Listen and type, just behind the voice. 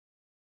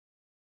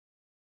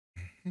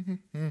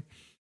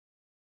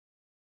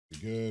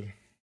Good.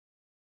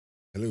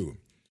 Hello.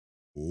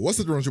 What's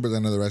up, Drone Troopers?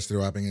 Another rest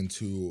today, hopping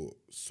into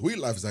Sweet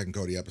Life of Zack and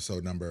Cody,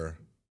 episode number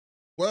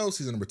 12,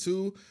 season number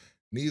 2.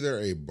 Neither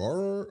a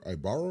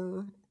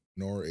borrower,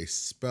 nor a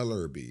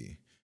speller bee.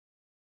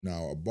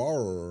 Now,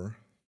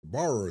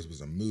 Borrowers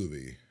was a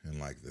movie in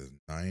like the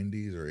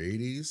 90s or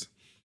 80s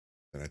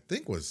that I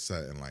think was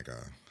set in like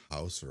a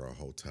house or a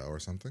hotel or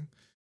something.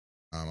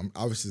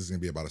 Obviously, this is gonna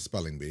be about a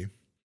spelling bee.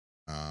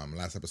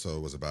 Last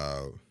episode was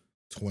about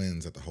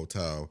twins at the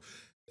hotel.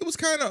 It was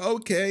kind of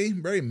okay,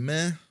 very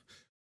meh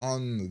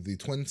on the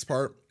twins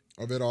part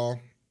of it all.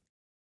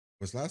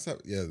 Was last time,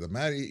 yeah, the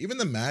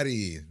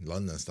Maddie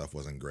London stuff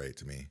wasn't great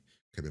to me.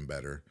 Could have been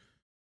better.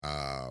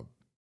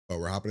 But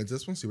we're hopping into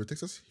this one, see where it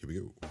takes us. Here we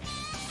go.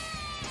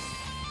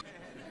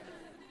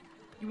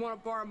 You want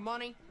to borrow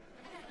money?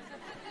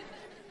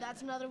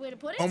 That's another way to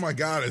put it. Oh my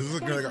God, is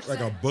this like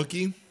a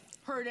bookie?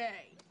 Per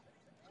day.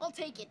 I'll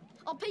take it.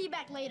 I'll pay you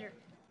back later.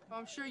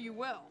 I'm sure you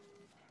will.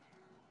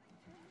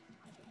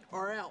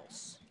 Or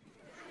else.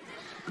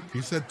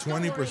 He said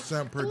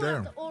 20% per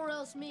day. Or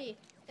else me.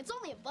 It's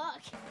only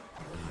 $1.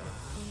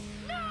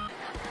 No!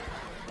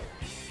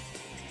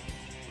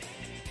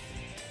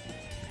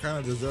 You kind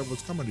of deserve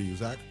what's coming to you,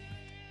 Zach.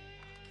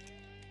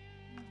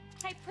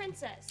 Hi,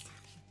 princess.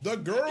 The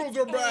girls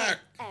are back.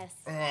 S.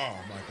 Oh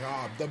my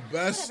God, the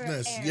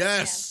bestness. Whatever,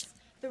 Yes.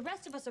 The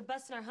rest of us are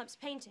busting our humps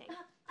painting.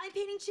 I'm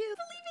painting too.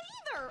 Believe it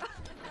either.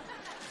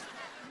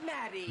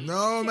 Maddie.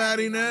 No,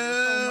 Maddie,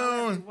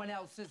 no. Everyone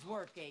else is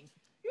working.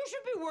 You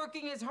should be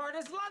working as hard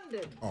as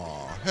London.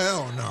 Oh,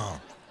 hell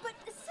no. But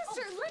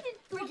sister, London.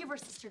 Forgive her,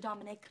 Sister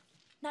Dominic.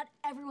 Not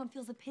everyone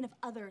feels the pain of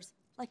others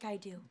like I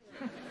do.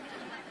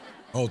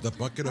 Oh, the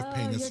bucket of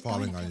pain is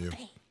falling on you.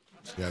 Pain.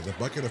 Yeah, the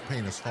bucket of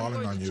pain is I'm falling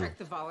going on to you. check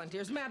the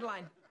volunteers.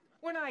 Madeline,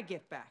 when I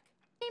get back.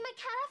 Name my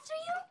cat after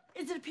you?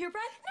 Is it a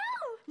purebred?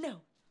 No. No.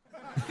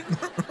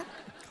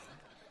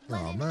 Oh,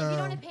 London, if you don't man.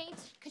 want to paint,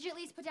 could you at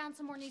least put down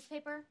some more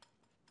newspaper?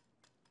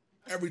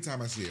 Every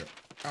time I see it,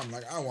 I'm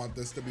like, I want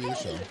this to be the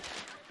show.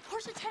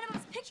 Portia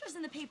Tenenbaum's pictures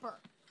in the paper.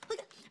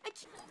 Look, I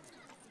can't.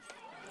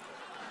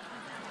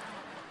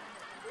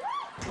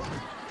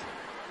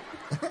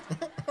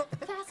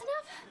 Fast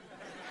enough?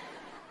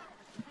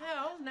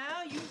 Well,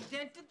 now you've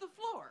dented the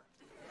floor.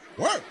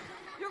 What?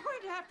 You're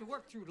going to have to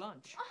work through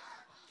lunch.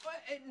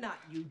 Not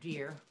you,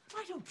 dear.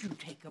 Why don't you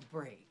take a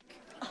break?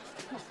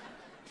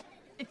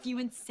 If you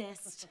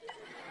insist.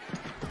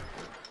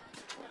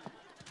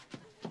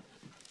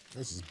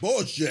 This is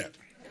bullshit.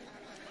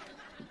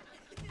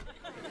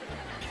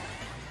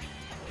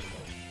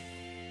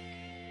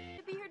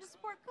 To be here to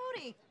support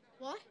Cody.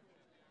 What?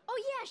 Oh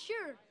yeah,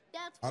 sure.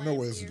 That's I why know I'm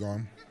where this is here.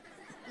 going.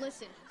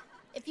 Listen,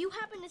 if you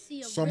happen to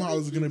see a Somehow really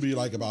this is gonna huge be kid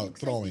like who about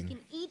looks throwing. Like he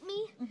can eat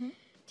me.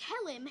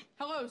 Tell him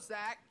Hello,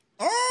 Zach.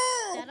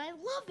 Oh! that I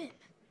love him.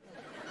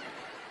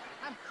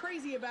 I'm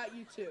crazy about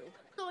you too.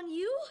 On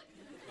you?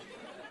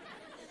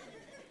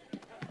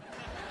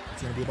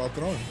 It's gonna be about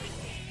throwing.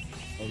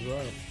 That's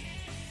right.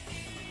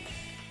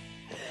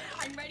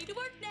 I'm ready to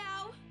work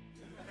now.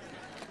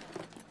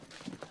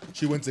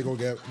 She went to go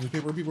get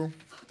newspaper, people.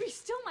 Be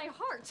still my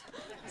heart.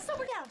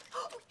 Sober down.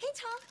 Oh, hey,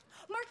 Tom.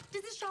 Mark,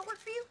 does this shot work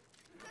for you?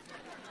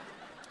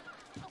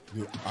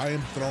 Dude, I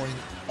am throwing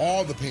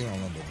all the paint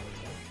on London.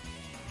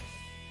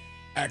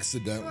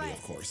 Accidentally, Right.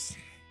 of course.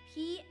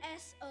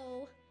 PSORIASIS.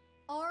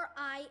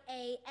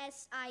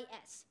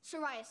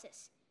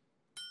 Psoriasis.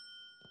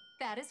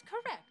 That is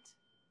correct.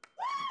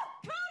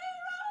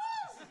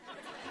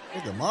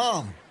 Look at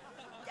Mom.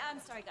 I'm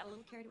sorry, got a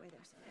little carried away there.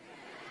 Sorry.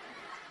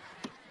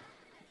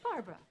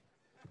 Barbara.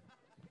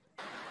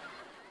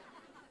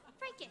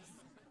 Fracas.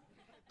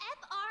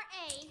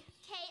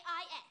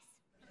 F-R-A-K-I-S.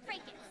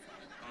 Fracas.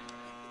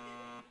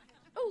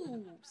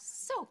 Ooh,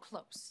 so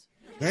close.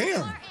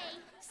 Damn.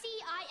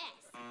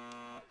 R-A-C-I-S.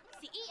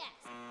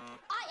 C-E-S.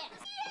 I-S.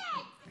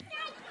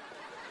 Yes!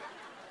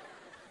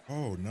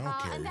 Oh no,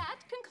 Carrie. And that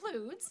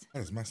concludes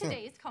That is messed up.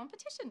 today's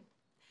competition.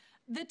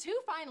 The 2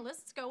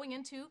 finalists going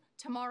into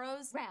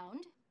tomorrow's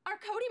round are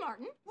Cody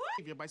Martin.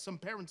 By some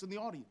parents in the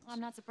audience. I'm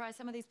not surprised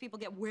some of these people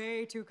get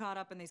way too caught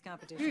up in these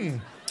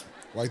competitions.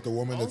 Like the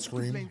woman All that the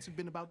screamed. complaints have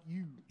been about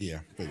you. Yeah,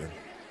 figure.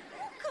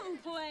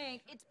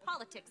 Complaint. It's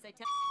politics, I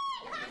tell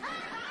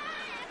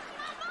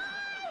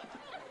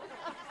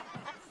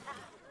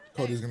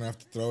Cody's gonna have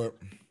to throw it.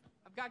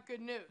 I've got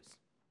good news.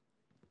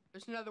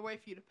 There's another way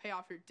for you to pay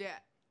off your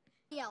debt.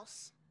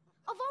 Else.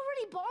 I've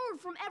already borrowed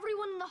from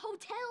everyone in the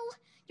hotel.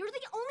 You're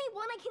the only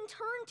one I can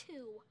turn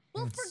to.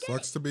 Well, It forget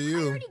sucks it. to be I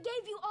you. already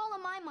gave you all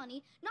of my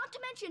money, not to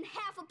mention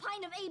half a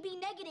pint of AB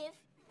negative.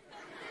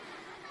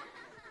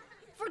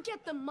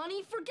 Forget the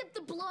money, forget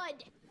the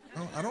blood.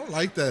 Oh, I don't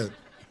like that.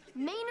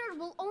 Maynard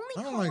will only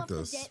I don't call like up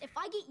this. the debt if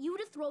I get you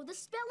to throw the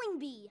spelling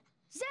bee.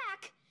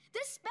 Zach,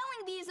 this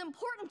spelling bee is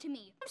important to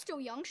me. I'm still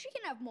young, she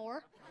can have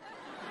more.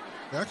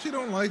 I actually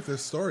don't like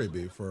this story,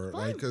 B, for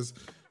like, because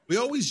we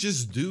always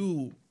just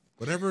do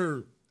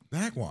whatever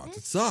Zach wants.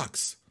 It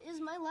sucks. Is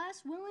my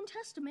last will and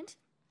testament.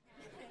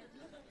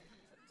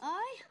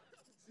 I,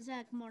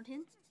 Zack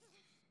Martin,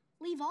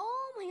 leave all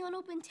my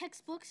unopened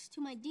textbooks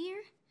to my dear,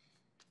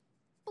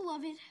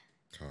 beloved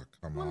Oh,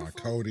 come on, Wonderful.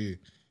 Cody.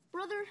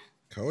 brother.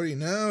 Cody,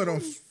 no,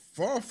 don't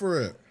fall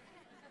for it.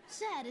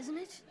 Sad, isn't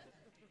it?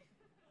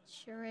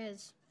 Sure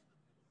is.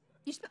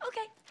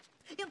 Okay.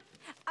 You know,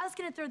 I was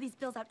gonna throw these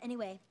bills out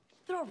anyway.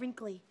 They're all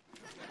wrinkly.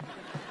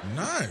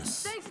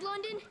 Nice. Thanks,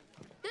 London.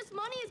 This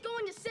money is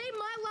going to save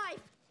my life.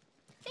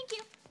 Thank you.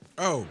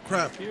 Oh,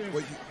 crap. Wait,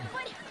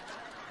 What?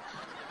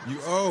 you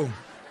owe.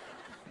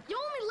 You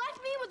only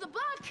left me with a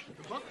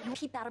buck.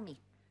 Keep out of me.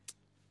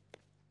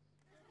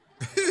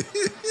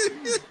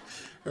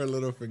 Her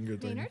little finger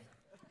thing. Maynard?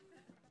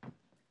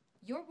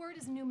 Your word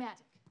is pneumatic.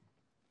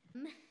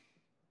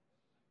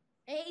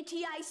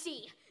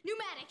 ATIC.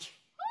 Pneumatic.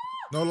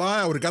 No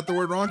lie, I would have got the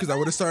word wrong because I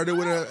would have started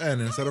with an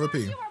N instead of a P.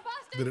 You are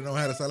Boston's Didn't know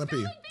how to silent P.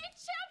 spelling bee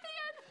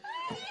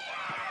champion!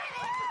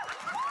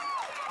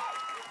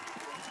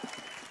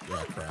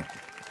 Oh, crap.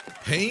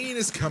 Pain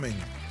is coming.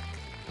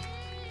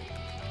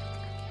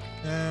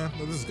 Yeah,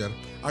 well, this is good.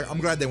 I'm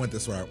glad they went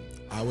this route.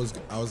 I was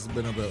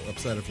been a bit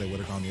upset if they would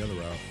have gone the other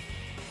route.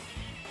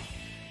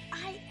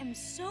 I am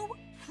so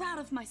proud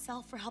of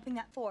myself for helping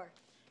that four.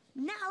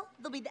 Now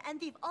they'll be the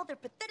envy of all their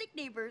pathetic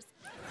neighbors.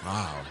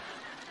 Wow.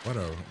 What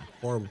a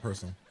horrible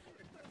person.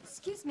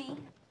 Excuse me,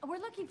 we're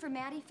looking for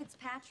Maddie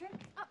Fitzpatrick.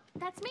 Oh,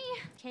 that's me.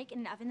 Cake in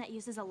an oven that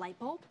uses a light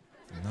bulb?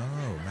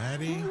 No,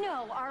 Maddie.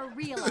 No, our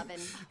real oven.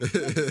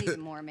 It's even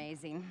more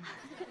amazing.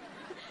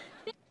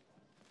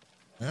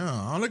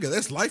 Yeah, oh, look at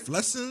this. Life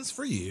lessons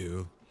for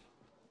you.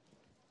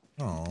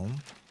 Oh.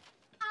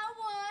 I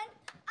won.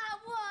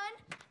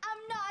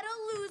 I'm not a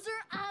loser.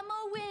 I'm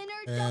a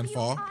winner. And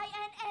fall.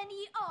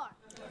 W-I-N-N-E-R.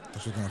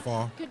 She's gonna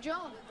fall. Good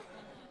job.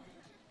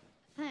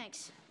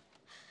 Thanks.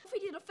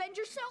 If you defend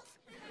yourself?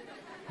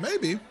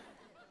 Maybe.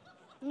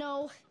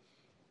 No.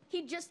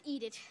 He'd just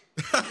eat it.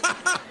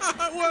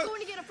 What? I'm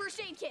going to get a first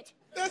aid kit.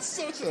 That's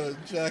such a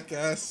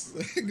jackass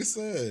thing to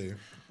say.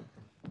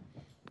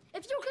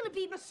 If you're gonna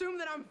be Assume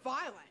that I'm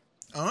violent.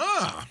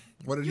 Ah,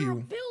 what did you're a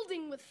he?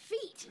 building with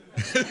feet.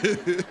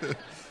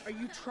 Are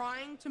you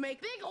trying to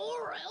make Big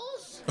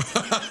Orioles.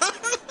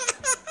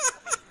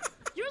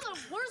 You're the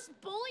worst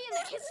bully in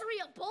the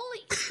history of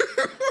bullies.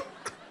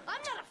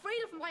 I'm not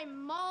afraid of my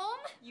mom.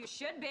 You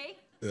should be.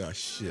 Ah,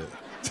 shit.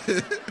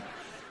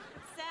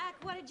 Zach,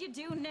 what did you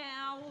do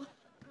now?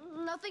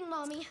 Nothing,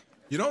 Mommy.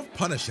 You don't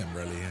punish him,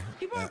 really.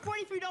 He borrowed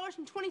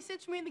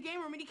 $43.20 from me in the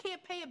game room and he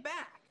can't pay it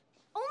back.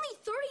 Only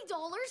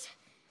 $30?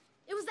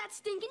 It was that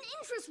stinking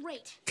interest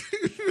rate.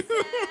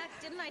 Zach,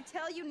 didn't I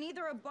tell you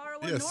neither a borrower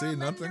Yeah, nor see, a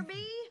lender nothing.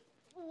 be?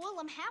 Well,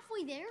 I'm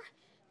halfway there.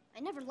 I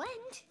never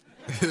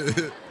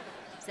lend.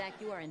 Zach,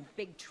 you are in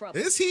big trouble.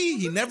 Is he?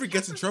 He never Except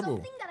gets in for trouble.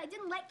 Something that I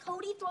didn't let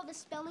Cody throw the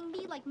spelling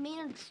bee like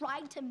Maynard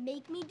tried to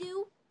make me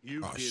do.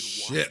 You Oh, did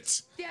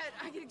shit. Dad,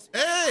 I can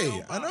explain.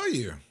 Hey, I know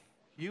you.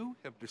 You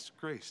have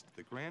disgraced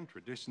the grand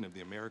tradition of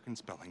the American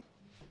spelling.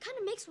 Kind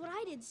of makes what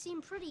I did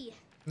seem pretty.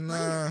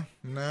 No.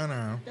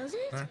 Does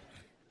it?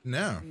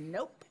 No.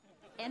 Nope.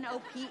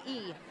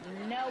 N-O-P-E.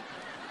 Nope.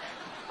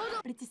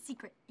 But it's a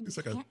secret, and It's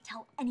you like a- can't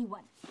tell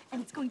anyone.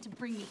 And it's going to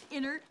bring me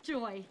inner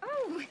joy.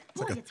 Oh,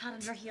 boy, like a- it's hot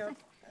under here.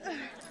 Oh,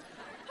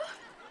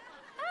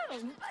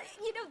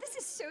 you know, this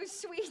is so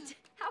sweet.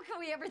 How can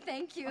we ever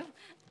thank you?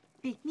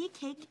 Bake me a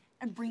cake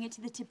and bring it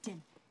to the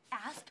Tipton.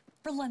 Ask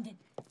for London.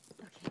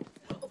 Okay.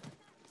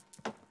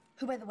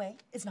 Who, by the way,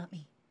 is not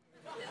me.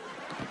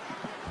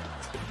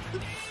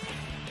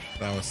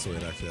 That was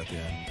sweet, actually, at the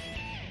end.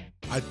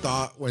 I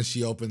thought when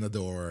she opened the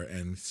door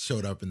and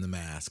showed up in the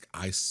mask,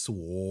 I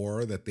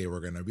swore that they were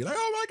going to be like,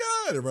 oh my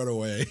God, and run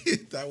away.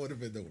 That would have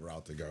been the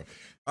route to go.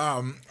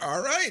 All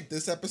right.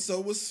 This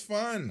episode was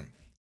fun.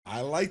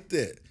 I liked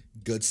it.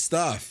 Good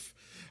stuff.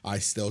 I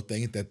still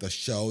think that the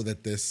show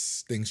that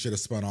this thing should have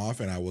spun off,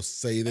 and I will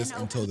say this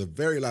until the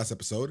very last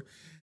episode,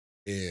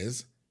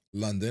 is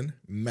London,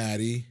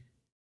 Maddie,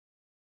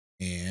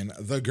 and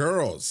the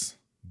girls.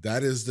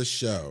 That is the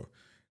show.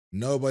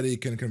 Nobody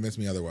can convince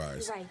me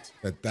otherwise. You're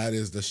right. That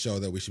is the show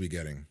that we should be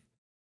getting.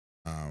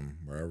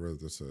 Wherever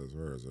this is,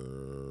 where is it?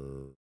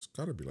 It's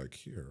gotta be like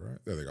here, right?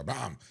 There they go.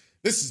 Bam!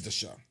 This is the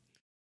show.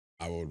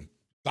 I will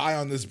die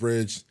on this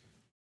bridge.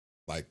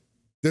 Like,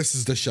 this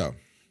is the show.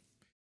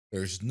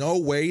 There's no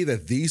way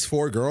that these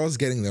four girls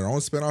getting their own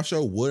spinoff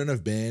show wouldn't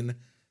have been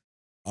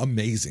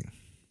amazing.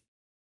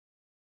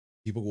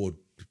 People would,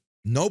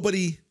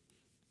 nobody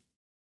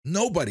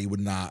would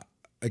not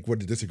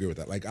would disagree with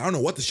that. Like, I don't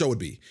know what the show would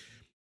be.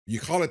 You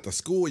call it The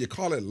School, you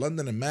call it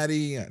London and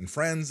Maddie and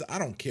Friends. I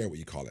don't care what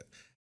you call it.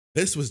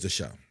 This was the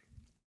show.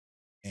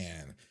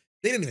 And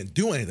they didn't even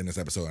do anything this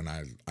episode, and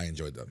I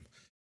enjoyed them.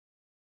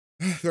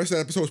 The rest of the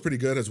episode was pretty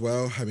good as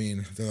well. I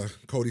mean, the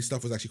Cody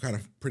stuff was actually kind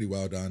of pretty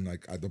well done.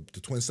 Like the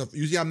twin stuff.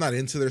 Usually I'm not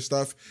into their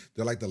stuff.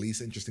 They're like the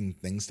least interesting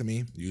things to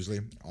me, usually,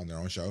 on their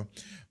own show.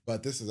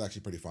 But this is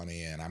actually pretty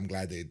funny, and I'm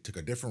glad they took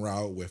a different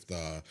route with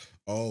the,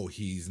 oh,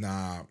 he's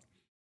not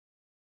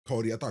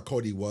Cody. I thought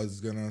Cody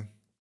was going to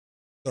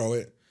throw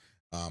it.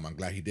 I'm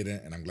glad he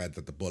didn't, and I'm glad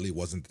that the bully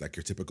wasn't like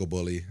your typical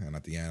bully. And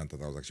at the end, I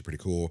thought that was actually pretty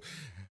cool.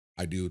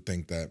 I do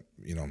think that,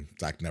 you know,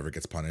 Zack never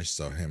gets punished,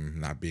 so him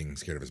not being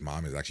scared of his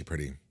mom is actually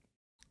pretty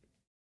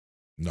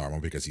normal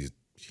because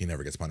he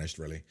never gets punished,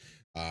 really.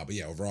 But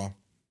yeah, overall,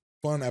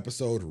 fun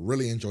episode.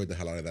 Really enjoyed the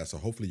hell out of that. So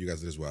hopefully you guys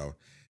did as well.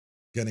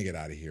 Gonna get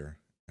out of here,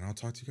 and I'll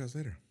talk to you guys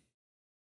later.